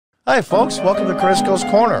Hi, folks. Welcome to Crisco's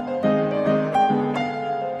Corner.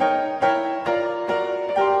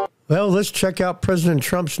 Well, let's check out President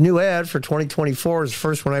Trump's new ad for 2024. It's the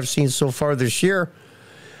first one I've seen so far this year.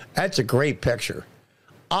 That's a great picture.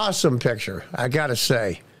 Awesome picture, I got to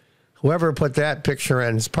say. Whoever put that picture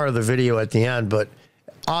in is part of the video at the end, but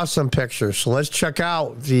awesome picture. So let's check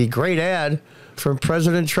out the great ad from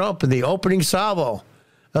President Trump in the opening salvo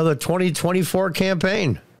of the 2024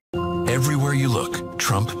 campaign. Everywhere you look,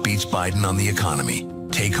 Trump beats Biden on the economy.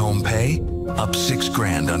 Take-home pay, up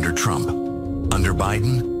 $6,000 under Trump. Under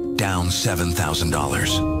Biden, down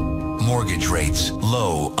 $7,000. Mortgage rates,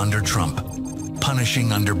 low under Trump.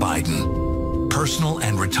 Punishing under Biden. Personal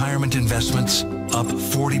and retirement investments, up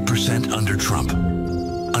 40% under Trump.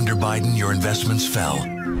 Under Biden, your investments fell,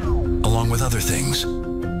 along with other things.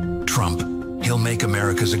 Trump, he'll make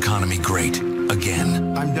America's economy great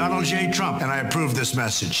again. I'm Donald J. Trump, and I approve this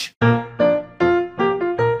message.